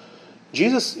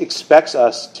 Jesus expects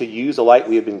us to use the light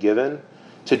we have been given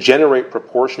to generate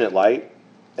proportionate light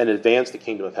and advance the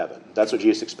kingdom of heaven. That's what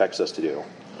Jesus expects us to do.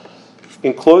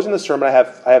 In closing the sermon,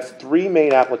 I have three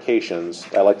main applications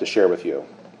I'd like to share with you.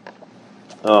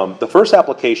 The first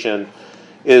application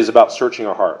is about searching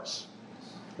our hearts.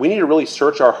 We need to really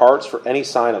search our hearts for any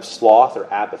sign of sloth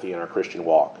or apathy in our Christian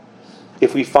walk.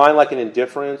 If we find an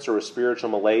indifference or a spiritual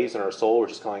malaise in our soul, we're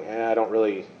just going, I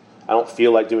don't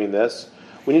feel like doing this.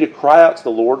 We need to cry out to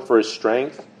the Lord for his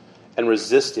strength and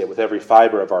resist it with every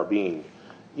fiber of our being.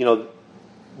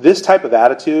 This type of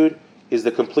attitude is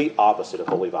the complete opposite of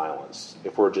holy violence,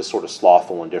 if we're just sort of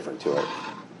slothful and indifferent to it.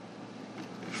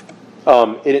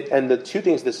 And the two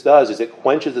things this does is it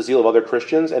quenches the zeal of other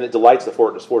Christians and it delights the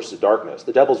forces of darkness.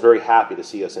 The devil's very happy to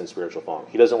see us in spiritual funk.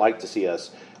 He doesn't like to see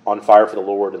us on fire for the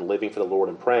Lord and living for the Lord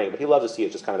and praying, but he loves to see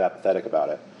us just kind of apathetic about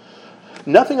it.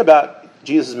 Nothing about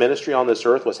Jesus' ministry on this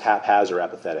earth was haphazard or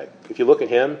apathetic. If you look at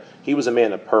him, he was a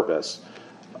man of purpose.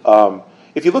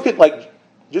 If you look at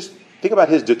just think about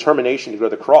his determination to go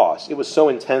to the cross. It was so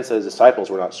intense that his disciples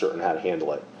were not certain how to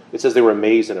handle it. It says they were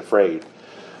amazed and afraid.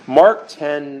 Mark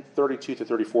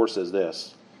 10:32-34 says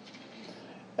this,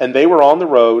 "And they were on the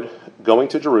road going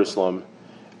to Jerusalem,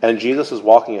 and Jesus was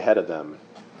walking ahead of them.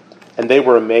 And they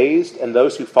were amazed, and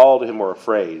those who followed him were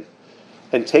afraid.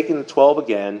 And taking the 12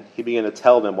 again, he began to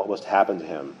tell them what was to happen to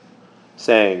him,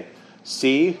 saying,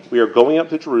 "See, we are going up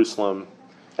to Jerusalem,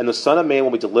 and the Son of Man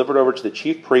will be delivered over to the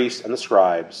chief priests and the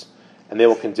scribes, and they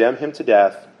will condemn him to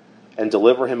death and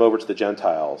deliver him over to the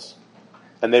Gentiles.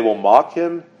 And they will mock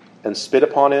him and spit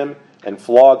upon him and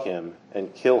flog him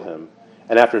and kill him.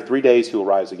 And after 3 days he will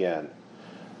rise again."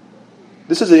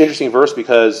 This is an interesting verse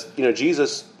because,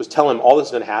 Jesus was telling him all this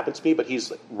is going to happen to me, but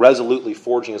he's resolutely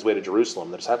forging his way to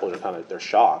Jerusalem. The disciples are they're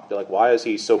shocked. They're like, why is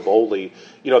he so boldly?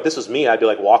 If this was me, I'd be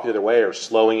like walking the other way or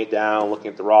slowing it down, looking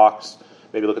at the rocks,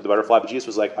 maybe look at the butterfly. But Jesus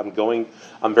was like, I'm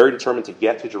very determined to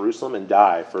get to Jerusalem and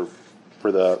die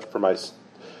for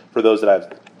those that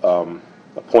I've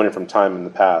appointed from time in the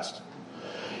past.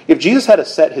 If Jesus had to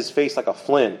set his face like a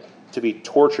flint to be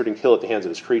tortured and killed at the hands of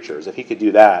his creatures, if he could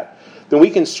do that, then we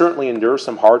can certainly endure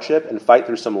some hardship and fight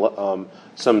through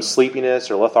some sleepiness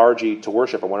or lethargy to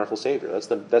worship a wonderful Savior.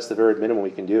 That's the very minimum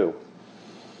we can do.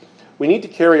 We need to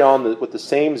carry on with the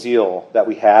same zeal that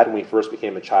we had when we first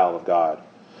became a child of God,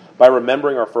 by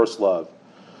remembering our first love.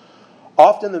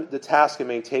 Often the task of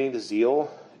maintaining the zeal,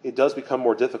 it does become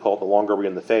more difficult the longer we're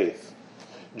in the faith.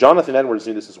 Jonathan Edwards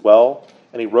knew this as well,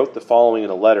 and he wrote the following in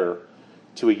a letter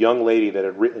to a young lady that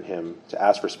had written him to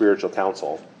ask for spiritual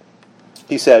counsel.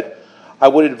 He said, "I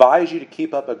would advise you to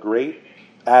keep up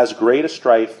as great a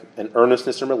strife and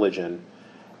earnestness in religion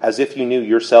as if you knew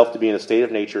yourself to be in a state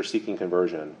of nature seeking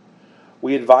conversion.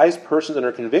 We advise persons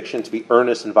under conviction to be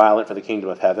earnest and violent for the kingdom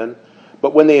of heaven,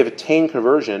 but when they have attained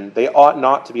conversion, they ought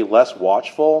not to be less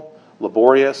watchful,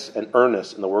 laborious, and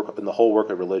earnest in the whole work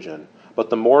of religion, but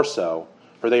the more so,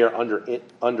 for they are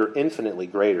under infinitely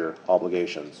greater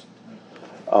obligations."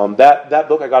 That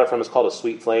book I got it from is called A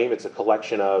Sweet Flame. It's a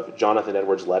collection of Jonathan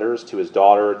Edwards' letters to his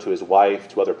daughter, to his wife,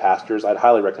 to other pastors. I'd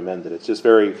highly recommend it. It's just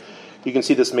you can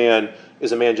see this man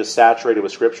is a man just saturated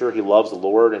with Scripture. He loves the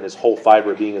Lord, and his whole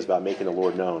fiber of being is about making the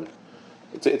Lord known.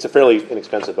 It's a fairly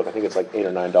inexpensive book. I think it's like $8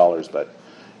 or $9, but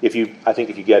I think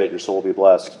if you get it, your soul will be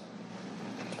blessed.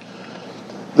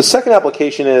 The second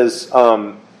application is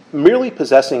merely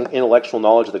possessing intellectual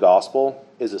knowledge of the gospel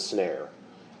is a snare,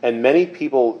 and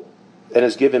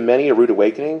has given many a rude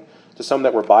awakening to some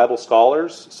that were Bible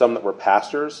scholars, some that were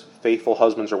pastors, faithful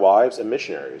husbands or wives, and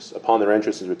missionaries upon their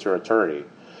entrance into eternity.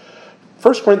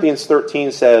 1 Corinthians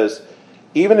 13 says,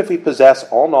 "Even if we possess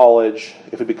all knowledge,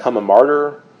 if we become a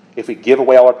martyr, if we give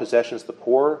away all our possessions to the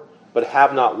poor, but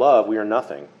have not love, we are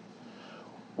nothing."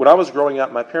 When I was growing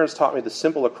up, my parents taught me the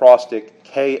simple acrostic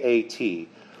KAT,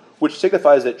 which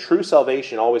signifies that true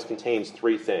salvation always contains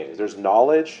three things. There's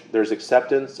knowledge, there's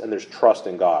acceptance, and there's trust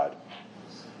in God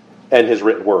and His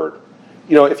written word.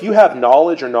 If you have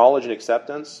knowledge and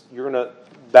acceptance,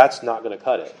 that's not going to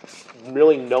cut it.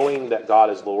 Really knowing that God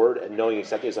is Lord and knowing and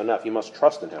accepting is enough. You must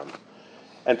trust in Him.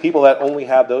 And people that only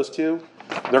have those two,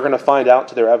 they're going to find out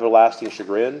to their everlasting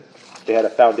chagrin they had a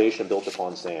foundation built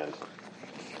upon sand.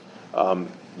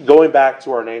 Going back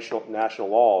to our national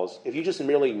laws, if you just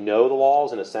merely know the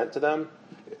laws and assent to them,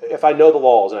 if I know the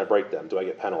laws and I break them, do I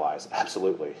get penalized?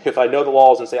 Absolutely. If I know the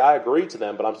laws and say, I agree to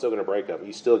them, but I'm still going to break them,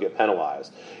 you still get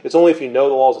penalized. It's only if you know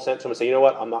the laws, assent to them, and say, you know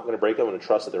what, I'm not going to break them, I'm going to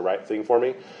trust that they're the right thing for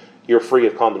me, you're free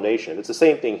of condemnation. It's the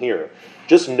same thing here.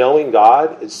 Just knowing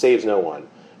God, it saves no one.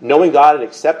 Knowing God and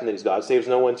accepting that He's God saves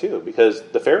no one too, because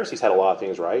the Pharisees had a lot of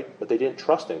things right, but they didn't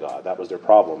trust in God. That was their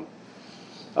problem.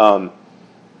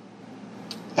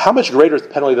 How much greater is the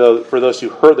penalty, though, for those who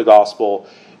heard the gospel?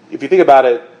 If you think about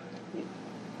it,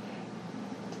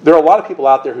 there are a lot of people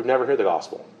out there who've never heard the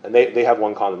gospel, and they have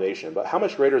one condemnation. But how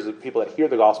much greater is the people that hear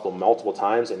the gospel multiple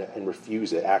times and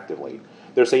refuse it actively?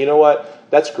 They're saying, you know what,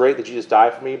 that's great that Jesus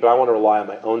died for me, but I want to rely on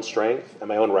my own strength and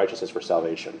my own righteousness for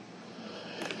salvation.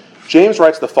 James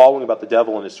writes the following about the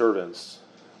devil and his servants.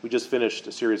 We just finished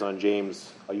a series on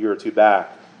James a year or two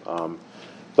back.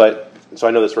 So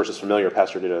I know this verse is familiar.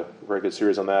 Pastor did a very good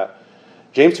series on that.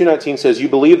 James 2:19 says, "You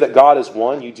believe that God is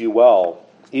one, you do well.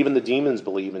 Even the demons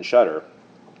believe and shudder."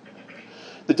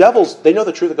 The devils, they know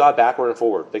the truth of God backward and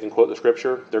forward. They can quote the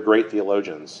Scripture. They're great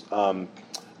theologians.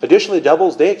 Additionally, the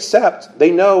devils,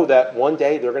 they know that one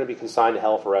day they're going to be consigned to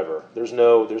hell forever. There's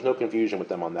no confusion with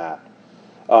them on that.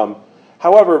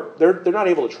 However, they're not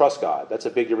able to trust God. That's a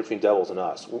big difference between devils and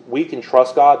us. We can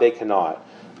trust God, they cannot.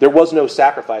 There was no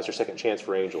sacrifice or second chance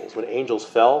for angels. When angels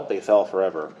fell, they fell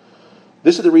forever.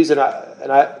 This is the reason,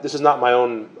 this is not my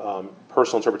own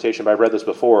personal interpretation, but I've read this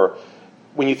before.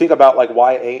 When you think about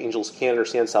why angels can't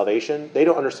understand salvation, they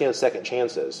don't understand second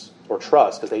chances or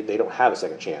trust because they don't have a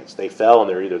second chance. They fell and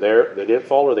they're either there, they didn't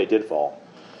fall, or they did fall.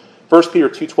 1 Peter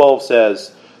 2:12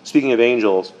 says, speaking of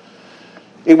angels,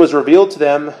 It was revealed to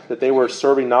them that they were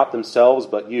serving not themselves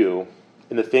but you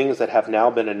in the things that have now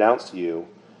been announced to you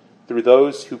through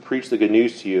those who preach the good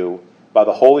news to you by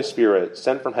the Holy Spirit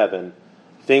sent from heaven,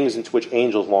 things into which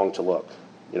angels long to look.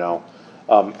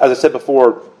 As I said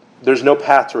before, there's no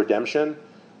path to redemption.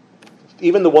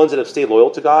 Even the ones that have stayed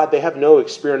loyal to God, they have no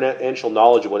experiential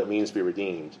knowledge of what it means to be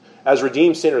redeemed. As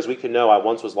redeemed sinners, we can know I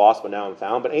once was lost, but now I'm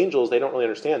found. But angels, they don't really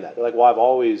understand that. They're like, well, I've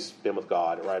always been with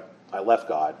God, or I left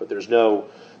God. But there's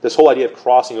this whole idea of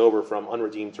crossing over from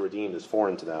unredeemed to redeemed is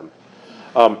foreign to them.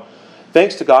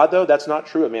 Thanks to God, though, that's not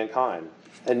true of mankind.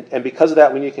 And because of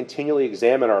that, we need to continually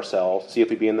examine ourselves, see if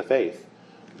we be in the faith.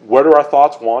 Where do our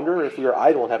thoughts wander? If we are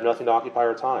idle and have nothing to occupy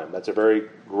our time. That's a very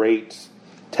great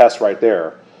test right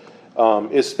there.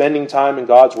 Is spending time in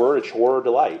God's Word a chore or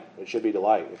delight? It should be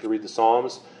delight. If you read the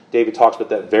Psalms, David talks about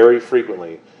that very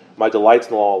frequently. My delight's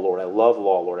in the law of the Lord. I love the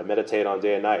law of the Lord. I meditate on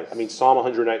day and night. I mean, Psalm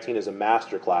 119 is a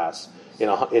masterclass in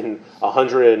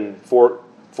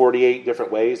 148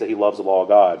 different ways that he loves the law of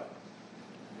God.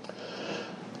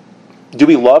 Do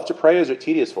we love to pray, or is it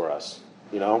tedious for us?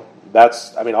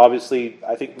 Obviously,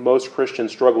 I think most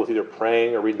Christians struggle with either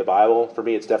praying or reading the Bible. For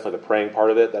me, it's definitely the praying part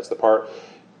of it. That's the part,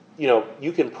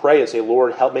 you can pray and say,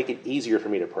 Lord, help make it easier for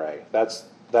me to pray. That's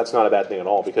not a bad thing at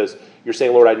all, because you're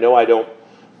saying, Lord, I know I don't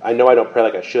pray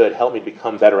like I should. Help me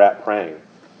become better at praying.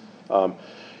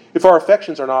 If our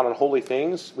affections are not on holy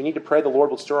things, we need to pray the Lord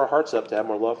will stir our hearts up to have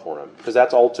more love for Him, because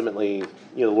that's ultimately,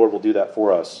 the Lord will do that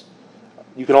for us.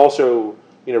 You can also,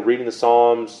 reading the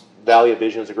Psalms, Valley of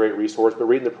Vision is a great resource, but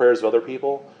reading the prayers of other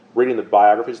people, reading the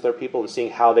biographies of other people, and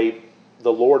seeing how the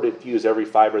Lord infused every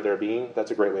fiber of their being,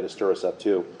 that's a great way to stir us up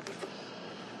too.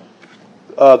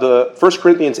 The 1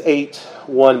 Corinthians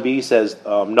 8:1b says,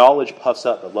 knowledge puffs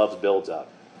up, but love builds up.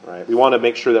 Right? We want to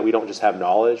make sure that we don't just have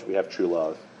knowledge, we have true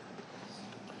love.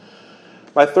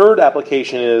 My third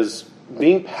application is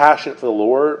being passionate for the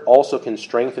Lord also can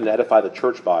strengthen and edify the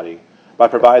church body by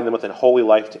providing them with a holy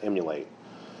life to emulate.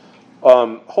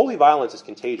 Holy violence is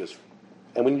contagious,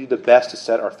 and we need to do the best to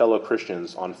set our fellow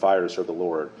Christians on fire to serve the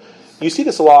Lord. You see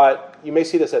this a lot. You may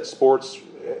see this at sports.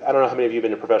 I don't know how many of you have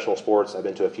been to professional sports. I've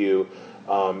been to a few.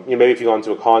 Maybe if you've gone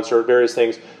to a concert, various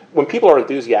things. When people are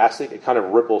enthusiastic, it kind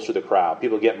of ripples through the crowd.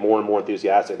 People get more and more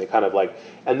enthusiastic. They kind of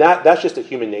and that's just a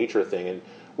human nature thing. And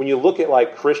when you look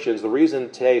at Christians, the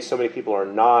reason today so many people are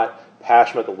not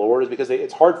passionate about the Lord is because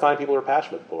it's hard to find people who are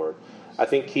passionate about the Lord. I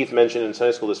think Keith mentioned in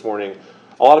Sunday school this morning,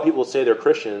 a lot of people will say they're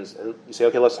Christians, and you say,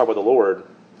 okay, let's talk about the Lord,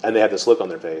 and they have this look on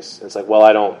their face. And it's like, well,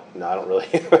 I don't really,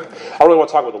 I don't really want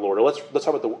to talk about the Lord. Or let's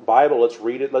talk about the Bible, let's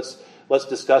read it, let's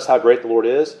discuss how great the Lord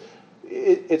is.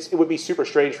 It would be super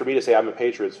strange for me to say I'm a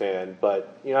Patriots fan,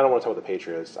 but I don't want to talk about the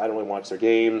Patriots. I don't really watch their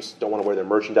games, don't want to wear their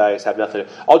merchandise, have nothing.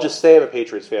 I'll just say I'm a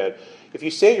Patriots fan. If you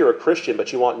say you're a Christian,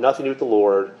 but you want nothing to do with the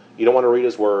Lord, you don't want to read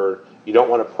His Word, you don't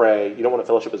want to pray, you don't want to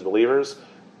fellowship as believers,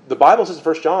 the Bible says in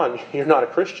 1 John, you're not a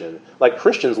Christian.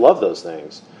 Christians love those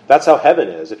things. That's how heaven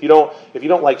is. If you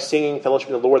don't like singing, fellowship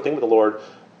with the Lord, thinking with the Lord,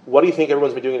 what do you think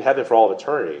everyone's been doing in heaven for all of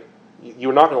eternity?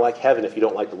 You're not going to like heaven if you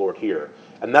don't like the Lord here.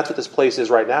 And that's what this place is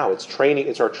right now. It's training.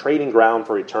 It's our training ground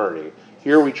for eternity.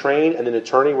 Here we train, and in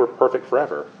eternity we're perfect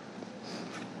forever.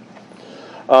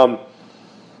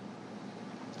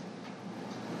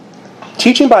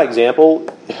 Teaching by example,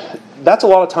 that's a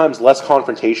lot of times less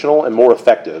confrontational and more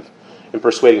effective in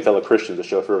persuading fellow Christians to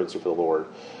show fervency for the Lord.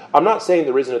 I'm not saying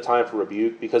there isn't a time for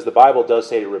rebuke, because the Bible does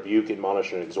say to rebuke,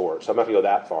 admonish, and exhort, so I'm not going to go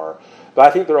that far. But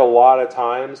I think there are a lot of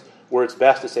times where it's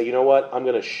best to say, you know what, I'm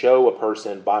going to show a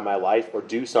person by my life or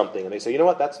do something, and they say, you know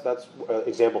what, that's an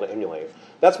example to emulate.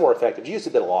 That's more effective. Jesus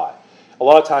did that a lot. A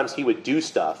lot of times he would do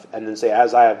stuff and then say,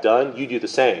 as I have done, you do the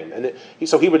same. And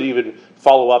so he would even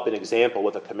follow up an example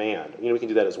with a command. We can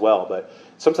do that as well, but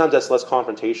sometimes that's less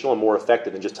confrontational and more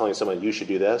effective than just telling someone, you should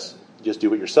do this. Just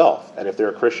do it yourself. And if they're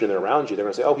a Christian and they're around you, they're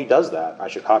going to say, oh, he does that. I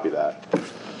should copy that.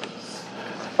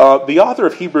 The author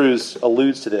of Hebrews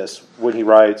alludes to this when he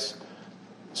writes,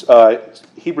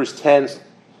 Hebrews 10,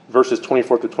 verses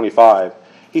 24 through 25.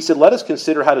 He said, let us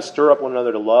consider how to stir up one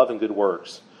another to love and good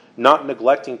works, not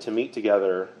neglecting to meet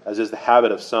together, as is the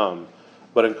habit of some,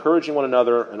 but encouraging one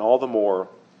another, and all the more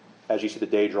as you see the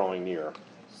day drawing near.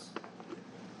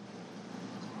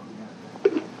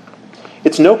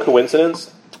 It's no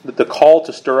coincidence that the call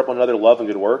to stir up one another love and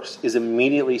good works is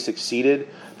immediately succeeded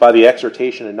by the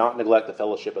exhortation to not neglect the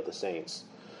fellowship of the saints.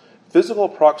 Physical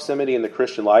proximity in the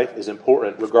Christian life is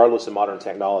important regardless of modern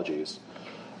technologies.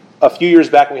 A few years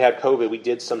back when we had COVID, we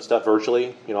did some stuff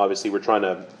virtually. Obviously we're trying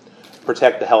to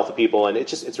protect the health of people, and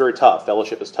it's very tough.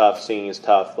 Fellowship is tough, singing is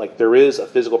tough. There is a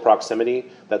physical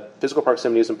proximity. That physical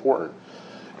proximity is important.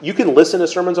 You can listen to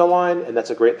sermons online, and that's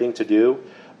a great thing to do,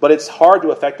 But it's hard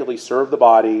to effectively serve the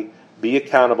body, be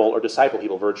accountable, or disciple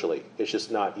people virtually. It's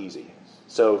just not easy.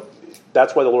 So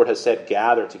that's why the Lord has said,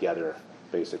 gather together,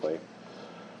 basically.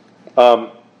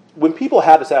 When people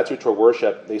have this attitude toward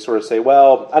worship, they sort of say,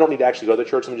 well, I don't need to actually go to the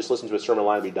church. Let me just listen to a sermon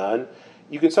line and be done.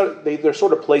 You can they're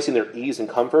sort of placing their ease and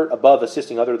comfort above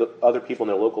assisting other people in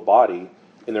their local body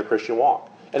in their Christian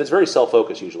walk. And it's very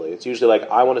self-focused usually. It's usually like,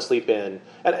 I want to sleep in.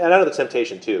 And I know the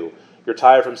temptation too. You're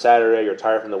tired from Saturday, you're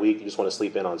tired from the week, you just want to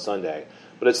sleep in on Sunday.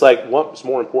 But it's like, what's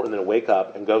more important than to wake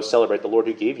up and go celebrate the Lord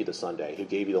who gave you the Sunday, who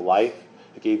gave you the life,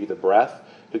 who gave you the breath,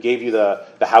 who gave you the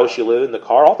house you live in, the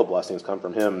car, all the blessings come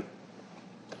from him.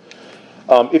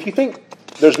 If you think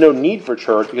there's no need for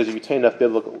church because you've attained enough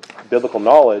biblical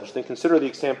knowledge, then consider the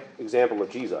example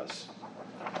of Jesus.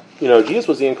 Jesus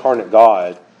was the incarnate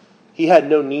God. He had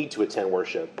no need to attend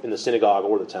worship in the synagogue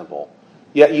or the temple.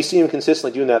 Yet you see him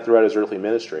consistently doing that throughout his earthly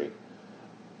ministry.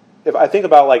 If I think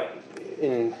about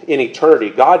in eternity,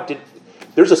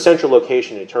 there's a central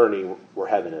location in eternity where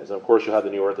heaven is. And of course, you'll have the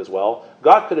new earth as well.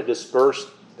 God could have dispersed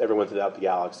everyone throughout the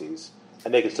galaxies,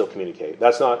 and they could still communicate.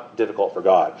 That's not difficult for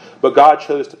God. But God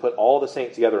chose to put all the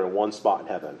saints together in one spot in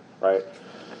heaven, right?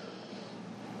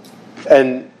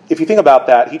 And if you think about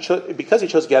that, because he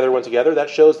chose to gather everyone together,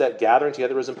 that shows that gathering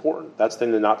together is important. That's the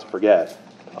thing not to forget.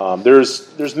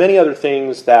 There's many other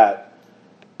things that,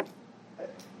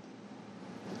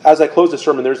 as I close the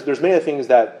sermon, there's many other things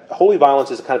that holy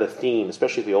violence is kind of a theme,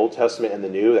 especially the Old Testament and the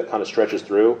New, that kind of stretches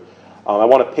through. I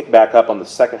want to pick back up on the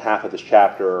second half of this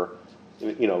chapter,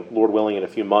 Lord willing, in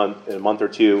a month or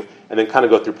two, and then kind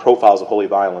of go through profiles of holy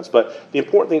violence. But the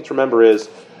important thing to remember is,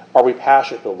 are we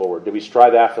passionate for the Lord? Do we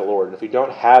strive after the Lord? And if we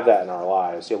don't have that in our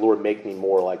lives, say, Lord, make me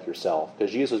more like yourself.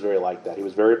 Because Jesus was very like that. He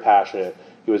was very passionate.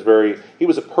 He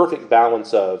was a perfect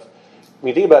balance of, when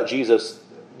you think about Jesus,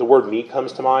 the word meek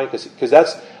comes to mind, because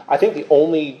that's, I think, the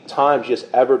only time Jesus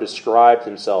ever described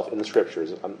himself in the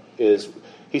Scriptures is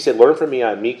he said, learn from me,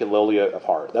 I am meek and lowly of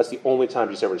heart. That's the only time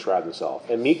Jesus ever described himself.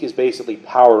 And meek is basically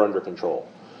power under control.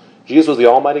 Jesus was the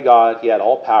Almighty God. He had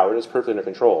all power. It was perfectly under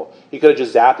control. He could have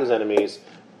just zapped his enemies,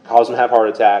 caused them to have heart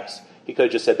attacks. He could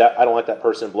have just said, that I don't like that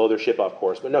person, blow their ship off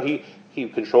course. But no, he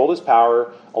controlled his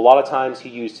power. A lot of times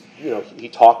he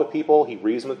talked with people, he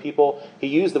reasoned with people. He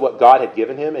used what God had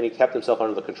given him, and he kept himself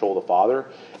under the control of the Father.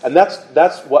 And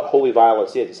that's what holy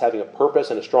violence is. It's having a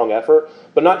purpose and a strong effort,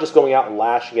 but not just going out and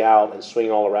lashing out and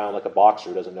swinging all around like a boxer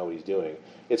who doesn't know what he's doing.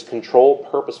 It's control,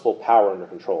 purposeful power under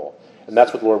control. And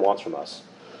that's what the Lord wants from us.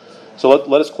 So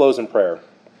let us close in prayer.